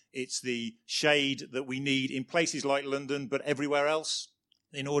events. It's the shade that we need in places like London, but everywhere else,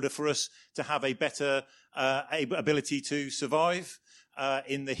 in order for us to have a better ability to survive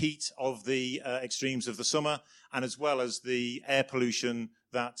in the heat of the extremes of the summer, and as well as the air pollution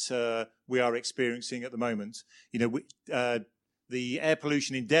that we are experiencing at the moment. You know, the air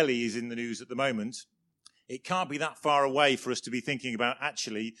pollution in Delhi is in the news at the moment. It can't be that far away for us to be thinking about,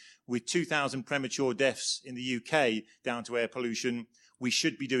 actually, with 2,000 premature deaths in the UK down to air pollution, we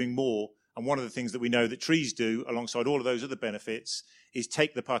should be doing more. And one of the things that we know that trees do, alongside all of those other benefits, is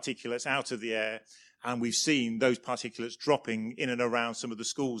take the particulates out of the air. And we've seen those particulates dropping in and around some of the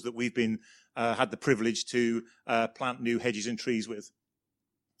schools that we've been had the privilege to plant new hedges and trees with.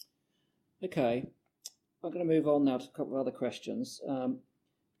 Okay, I'm going to move on now to a couple of other questions.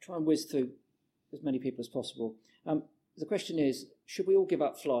 Try and whiz through as many people as possible. The question is, should we all give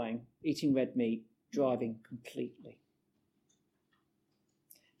up flying, eating red meat, driving completely?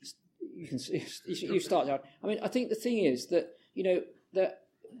 you start out. I mean, I think the thing is that,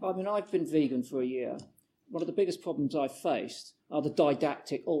 I've been vegan for a year. One of the biggest problems I've faced are the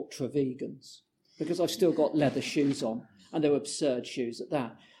didactic ultra-vegans, because I've still got leather shoes on, and they're absurd shoes at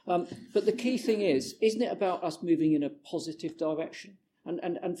that. But the key thing is, isn't it about us moving in a positive direction?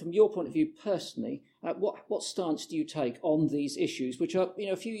 And from your point of view personally, what stance do you take on these issues, which are,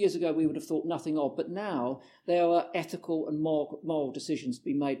 a few years ago we would have thought nothing of, but now there are ethical and moral decisions to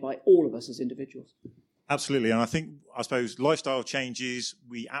be made by all of us as individuals? Absolutely, and I suppose lifestyle changes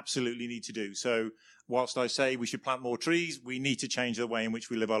we absolutely need to do. So whilst I say we should plant more trees, we need to change the way in which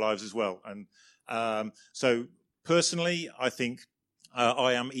we live our lives as well. And so personally, I think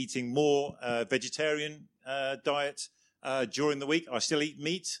I am eating more vegetarian diet during the week. I still eat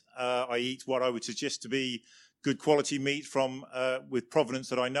meat. I eat what I would suggest to be good quality meat from with provenance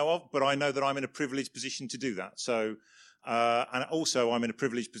that I know of, but I know that I'm in a privileged position to do that. So, and also I'm in a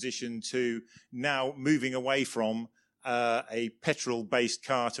privileged position to now moving away from a petrol-based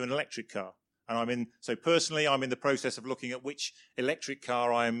car to an electric car. And so personally, I'm in the process of looking at which electric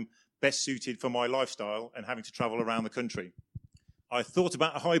car I'm best suited for my lifestyle and having to travel around the country. I thought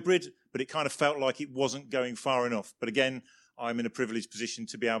about a hybrid, but it kind of felt like it wasn't going far enough. But again, I'm in a privileged position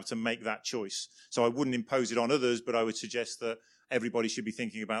to be able to make that choice. So I wouldn't impose it on others, but I would suggest that everybody should be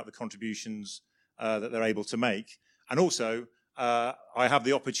thinking about the contributions that they're able to make. And also, I have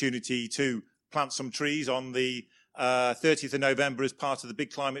the opportunity to plant some trees on the 30th of November as part of the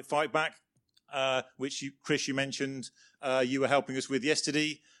big climate fight back, which Chris, you mentioned you were helping us with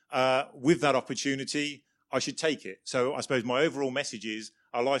yesterday. With that opportunity, I should take it. So I suppose my overall message is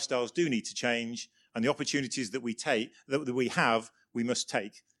our lifestyles do need to change, and the opportunities that we take, that we have, we must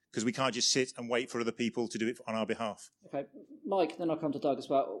take, because we can't just sit and wait for other people to do it on our behalf. Okay, Mike, then I'll come to Doug as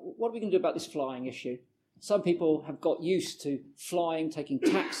well. What are we going to do about this flying issue? Some people have got used to flying, taking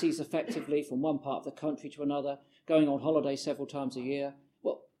taxis effectively from one part of the country to another, going on holiday several times a year.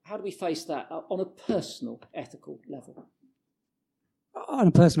 Well, how do we face that on a personal, ethical level? On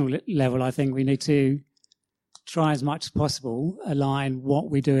a personal level, I think we need to try as much as possible align what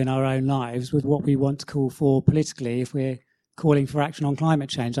we do in our own lives with what we want to call for politically if we're calling for action on climate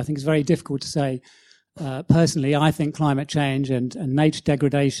change. I think it's very difficult to say. Personally, I think climate change and nature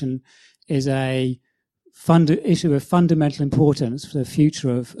degradation is a issue of fundamental importance for the future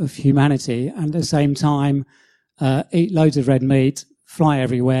of humanity, and at the same time eat loads of red meat, fly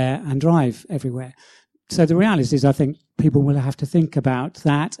everywhere and drive everywhere. So the reality is I think people will have to think about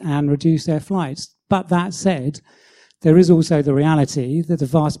that and reduce their flights. But that said, there is also the reality that the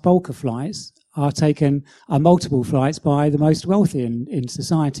vast bulk of flights are multiple flights by the most wealthy in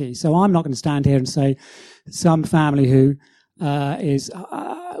society. So I'm not going to stand here and say some family who is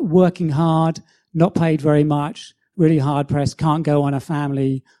working hard, not paid very much, really hard pressed, can't go on a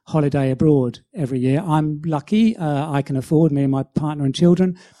family holiday abroad every year. I'm lucky. I can afford, me and my partner and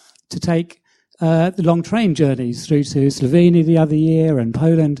children, to take the long train journeys through to Slovenia the other year and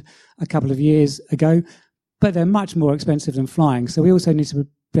Poland a couple of years ago, but they're much more expensive than flying. So we also need to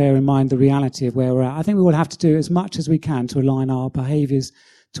bear in mind the reality of where we're at. I think we will have to do as much as we can to align our behaviours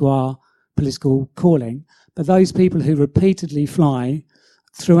to our political calling. But those people who repeatedly fly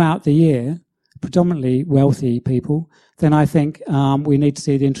throughout the year, predominantly wealthy people, then I think we need to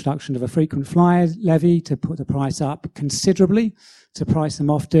see the introduction of a frequent flyer levy to put the price up considerably, to price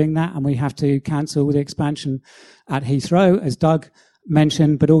them off doing that. And we have to cancel the expansion at Heathrow, as Doug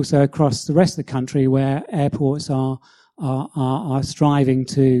mentioned, but also across the rest of the country where airports are striving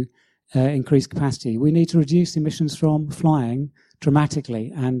to increase capacity. We need to reduce emissions from flying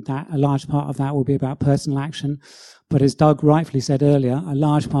dramatically, and that a large part of that will be about personal action. But as Doug rightfully said earlier, a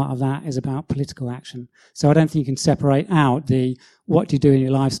large part of that is about political action. So I don't think you can separate out what you do in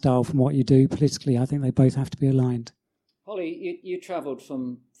your lifestyle from what you do politically. I think they both have to be aligned. Holly, you travelled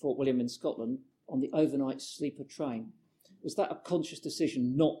from Fort William in Scotland on the overnight sleeper train. Was that a conscious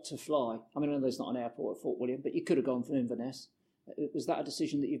decision not to fly? I mean, I know there's not an airport at Fort William, but you could have gone from Inverness. Was that a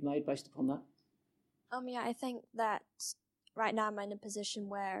decision that you've made based upon that? Yeah, I think that right now I'm in a position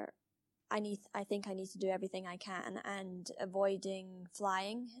where I think I need to do everything I can, and avoiding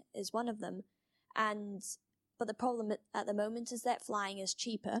flying is one of them. But the problem at the moment is that flying is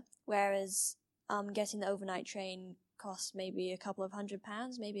cheaper, whereas getting the overnight train costs maybe a couple of £100,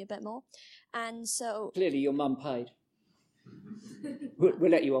 maybe a bit more. And so clearly your mum paid.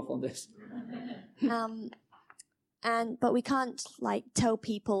 We'll let you off on this. But we can't tell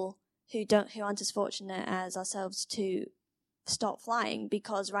people who aren't as fortunate as ourselves to stop flying,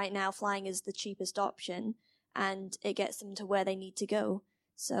 because right now flying is the cheapest option and it gets them to where they need to go.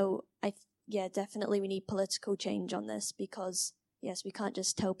 So definitely we need political change on this, because yes, we can't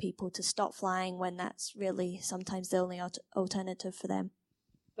just tell people to stop flying when that's really sometimes the only alternative for them.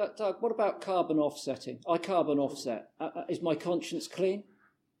 Doug, what about carbon offsetting? I carbon offset. Is my conscience clean?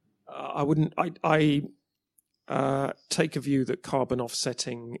 I wouldn't. I take a view that carbon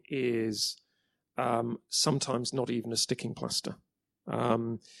offsetting is sometimes not even a sticking plaster.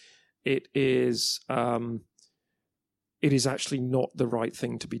 It is actually not the right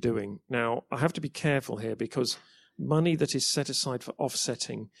thing to be doing. Now, I have to be careful here because money that is set aside for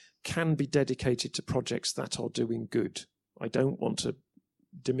offsetting can be dedicated to projects that are doing good. I don't want to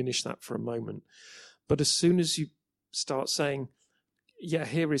diminish that for a moment. But as soon as you start saying, yeah,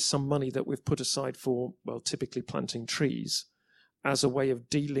 here is some money that we've put aside for, well, typically planting trees as a way of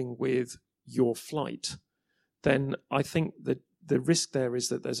dealing with your flight, then I think that the risk there is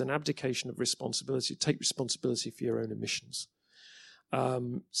that there's an abdication of responsibility. Take responsibility for your own emissions.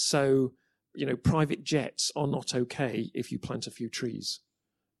 So, private jets are not okay if you plant a few trees.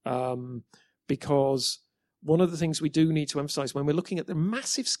 Because one of the things we do need to emphasize when we're looking at the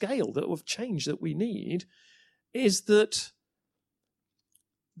massive scale of change that we need is that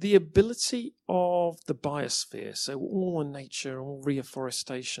the ability of the biosphere, so all in nature, all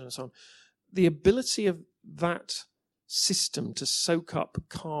reforestation and so on, the ability of that system to soak up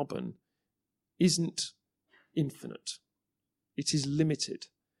carbon isn't infinite. It is limited.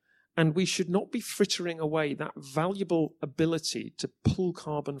 And we should not be frittering away that valuable ability to pull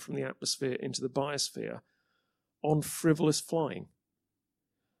carbon from the atmosphere into the biosphere on frivolous flying.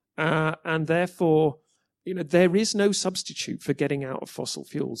 And therefore, there is no substitute for getting out of fossil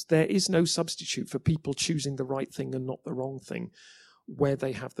fuels. There is no substitute for people choosing the right thing and not the wrong thing where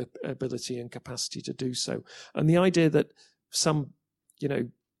they have the ability and capacity to do so. And the idea that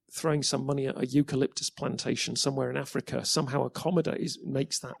throwing some money at a eucalyptus plantation somewhere in Africa somehow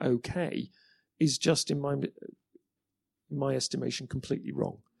makes that okay is just, in my estimation, completely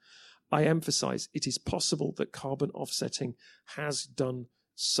wrong. I emphasize it is possible that carbon offsetting has done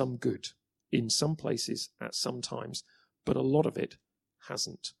some good in some places at some times, but a lot of it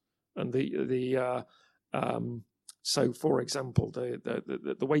hasn't. And so, for example,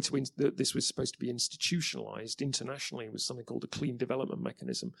 the way this was supposed to be institutionalized internationally was something called a clean development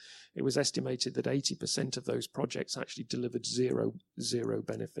mechanism. It was estimated that 80% of those projects actually delivered zero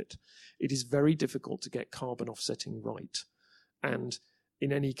benefit. It is very difficult to get carbon offsetting right. And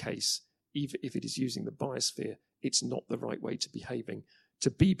in any case, even if it is using the biosphere, it's not the right way to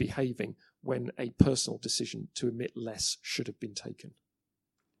be behaving when a personal decision to emit less should have been taken.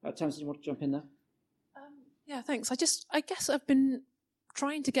 Tamsin, you want to jump in there? Yeah, thanks. I guess I've been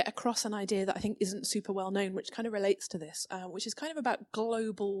trying to get across an idea that I think isn't super well known, which kind of relates to this, which is kind of about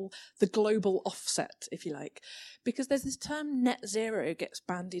the global offset, if you like, because there's this term net zero gets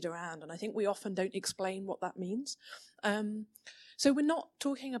bandied around, and I think we often don't explain what that means. So we're not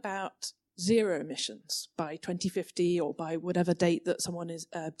talking about zero emissions by 2050 or by whatever date that someone is,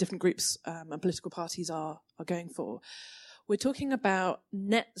 different groups and political parties are going for. We're talking about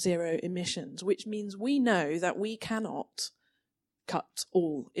net zero emissions, which means we know that we cannot cut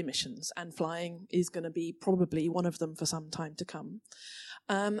all emissions, and flying is going to be probably one of them for some time to come.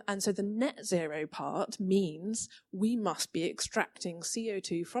 And so the net zero part means we must be extracting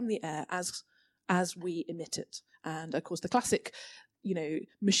CO2 from the air as we emit it. And of course, the classic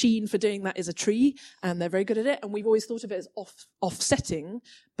machine for doing that is a tree, and they're very good at it. And we've always thought of it as offsetting,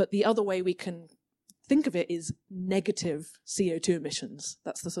 but the other way we can think of it is negative CO2 emissions.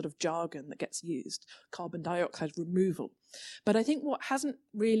 That's the sort of jargon that gets used, carbon dioxide removal. But I think what hasn't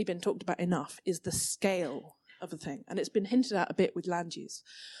really been talked about enough is the scale of the thing. And it's been hinted at a bit with land use.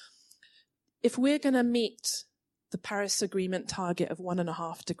 If we're going to meet the Paris Agreement target of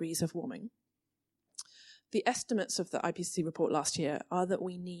 1.5 degrees of warming, the estimates of the IPCC report last year are that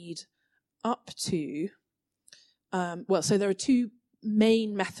we need up to, so there are two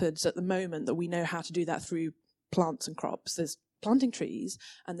main methods at the moment that we know how to do that through plants and crops. There's planting trees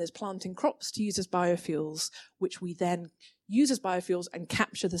and there's planting crops to use as biofuels, which we then use as biofuels and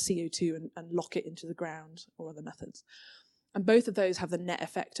capture the CO2 and lock it into the ground, or other methods. And both of those have the net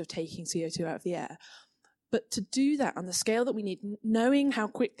effect of taking CO2 out of the air. But to do that on the scale that we need, knowing how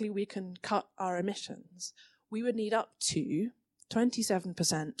quickly we can cut our emissions, we would need up to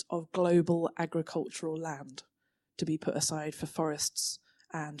 27% of global agricultural land to be put aside for forests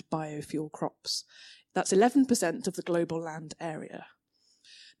and biofuel crops. That's 11% of the global land area.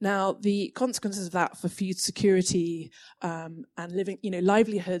 Now, the consequences of that for food security and living,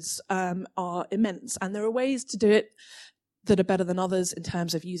 livelihoods are immense, and there are ways to do it that are better than others in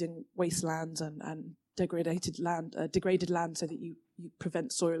terms of using wastelands and degraded land so that you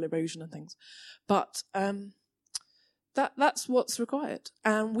prevent soil erosion and things. But That's what's required.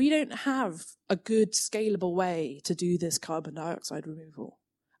 And we don't have a good scalable way to do this carbon dioxide removal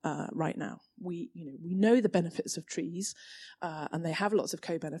right now. We know the benefits of trees, and they have lots of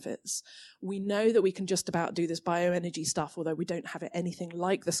co-benefits. We know that we can just about do this bioenergy stuff, although we don't have it anything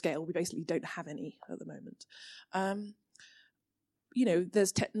like the scale. We basically don't have any at the moment.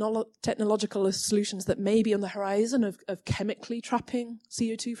 There's technological solutions that may be on the horizon of chemically trapping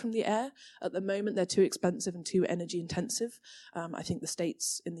CO2 from the air. At the moment, they're too expensive and too energy intensive. I think the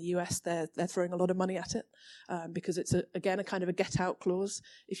states in the US, they're throwing a lot of money at it because it's, again, a kind of a get-out clause,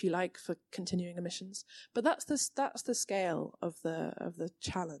 if you like, for continuing emissions. But that's the scale of the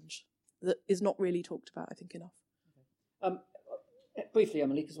challenge that is not really talked about, I think, enough. Briefly,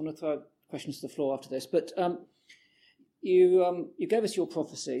 Emily, because I want to throw questions to the floor after this, but you gave us your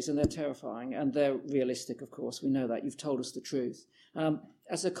prophecies, and they're terrifying, and they're realistic, of course. We know that. You've told us the truth.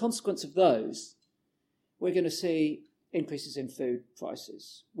 As a consequence of those, we're going to see increases in food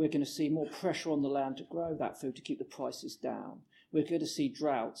prices. We're going to see more pressure on the land to grow that food to keep the prices down. We're going to see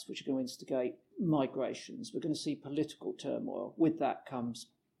droughts, which are going to instigate migrations. We're going to see political turmoil. With that comes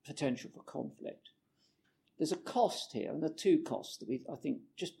potential for conflict. There's a cost here, and there are two costs that I think,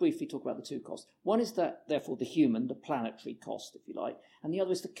 just briefly talk about the two costs. One is that, therefore, the human, the planetary cost, if you like, and the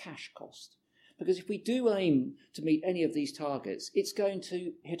other is the cash cost. Because if we do aim to meet any of these targets, it's going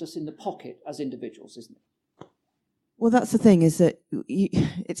to hit us in the pocket as individuals, isn't it? Well, that's the thing, is that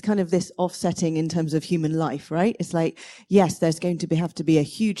it's kind of this offsetting in terms of human life, right? It's like, yes, there's going to have to be a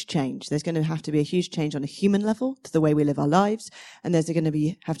huge change. There's going to have to be a huge change on a human level to the way we live our lives. And there's going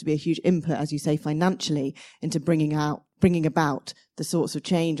to have to be a huge input, as you say, financially into bringing about the sorts of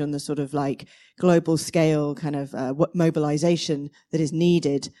change on the sort of like global scale kind of mobilization that is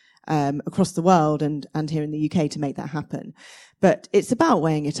needed across the world and here in the UK to make that happen. But it's about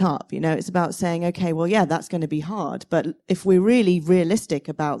weighing it up, it's about saying, okay, well, yeah, that's going to be hard. But if we're really realistic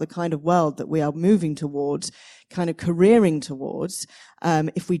about the kind of world that we are moving towards, kind of careering towards,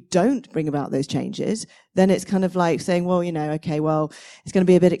 if we don't bring about those changes, then it's kind of like saying, well, okay, well, it's going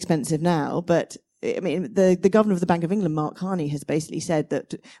to be a bit expensive now, but I mean, the governor of the Bank of England, Mark Carney, has basically said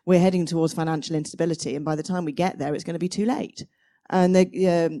that we're heading towards financial instability, and by the time we get there, it's going to be too late. And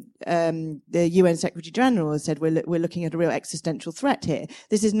the UN Secretary General has said we're looking at a real existential threat here.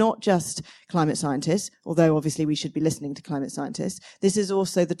 This is not just climate scientists, although obviously we should be listening to climate scientists. This is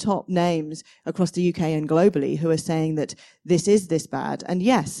also the top names across the UK and globally who are saying that this is this bad. And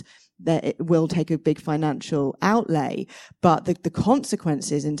yes, that it will take a big financial outlay, but the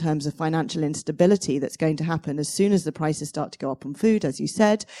consequences in terms of financial instability that's going to happen as soon as the prices start to go up on food, as you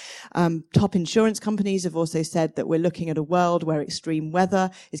said. Top insurance companies have also said that we're looking at a world where extreme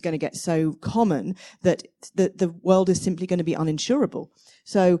weather is going to get so common that the world is simply going to be uninsurable.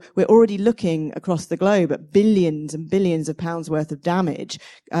 So we're already looking across the globe at billions and billions of pounds worth of damage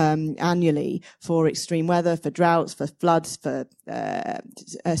annually for extreme weather, for droughts, for floods, for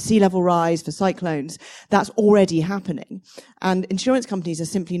sea level rise, for cyclones. That's already happening. And insurance companies are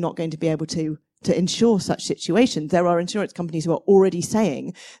simply not going to be able to insure such situations. There are insurance companies who are already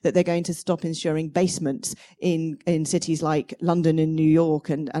saying that they're going to stop insuring basements in cities like London and New York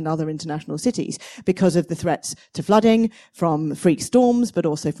and other international cities because of the threats to flooding from freak storms, but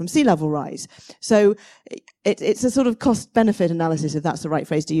also from sea level rise. So it's a sort of cost-benefit analysis, if that's the right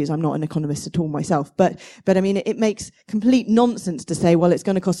phrase to use. I'm not an economist at all myself, but I mean, it makes complete nonsense to say, well, it's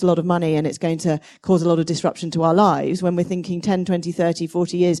going to cost a lot of money and it's going to cause a lot of disruption to our lives when we're thinking 10, 20, 30,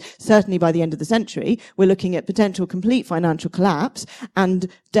 40 years, certainly by the end of the century, we're looking at potential complete financial collapse and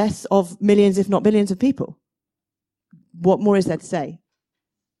deaths of millions, if not billions of people. What more is there to say?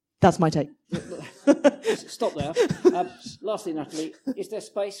 That's my take. Stop there. Lastly, Natalie, is there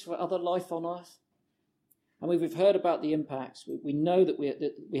space for other life on Earth? I mean, we've heard about the impacts. We know that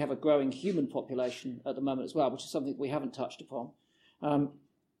we have a growing human population at the moment as well, which is something we haven't touched upon.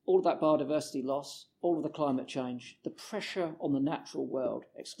 All of that biodiversity loss, all of the climate change, the pressure on the natural world,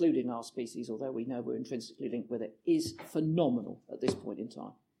 excluding our species, although we know we're intrinsically linked with it, is phenomenal at this point in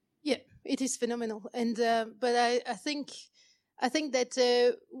time. Yeah, it is phenomenal. And but I think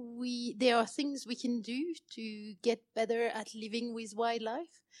that there are things we can do to get better at living with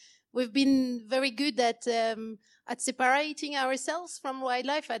wildlife. We've been very good at separating ourselves from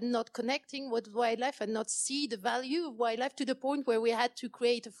wildlife and not connecting with wildlife and not see the value of wildlife to the point where we had to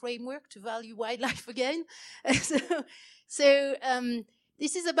create a framework to value wildlife again. So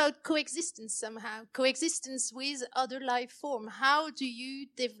this is about coexistence somehow, coexistence with other life form. How do you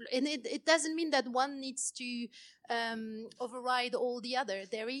and it doesn't mean that one needs to override all the other.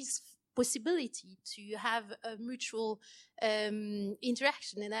 There is possibility to have a mutual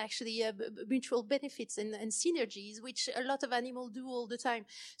interaction and actually mutual benefits and synergies, which a lot of animals do all the time.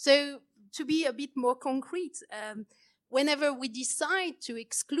 So to be a bit more concrete, whenever we decide to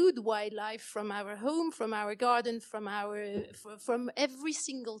exclude wildlife from our home, from our garden, from every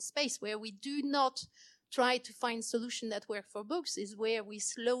single space where we do not try to find solutions that work for both, is where we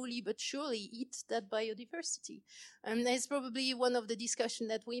slowly but surely eat that biodiversity. And that's probably one of the discussions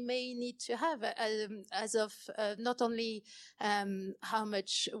that we may need to have as of not only how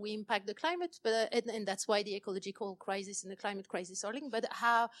much we impact the climate, but and that's why the ecological crisis and the climate crisis are linked, but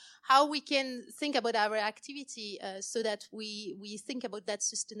how we can think about our activity so that we think about that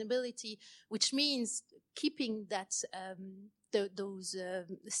sustainability, which means keeping that those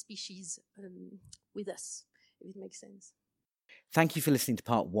species with us, if it makes sense. Thank you for listening to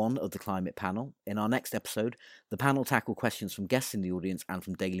part 1 of the Climate Panel. In our next episode, the panel tackle questions from guests in the audience and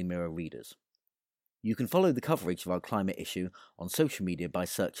from Daily Mirror readers. You can follow the coverage of our climate issue on social media by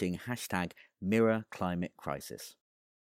searching #MirrorClimateCrisis.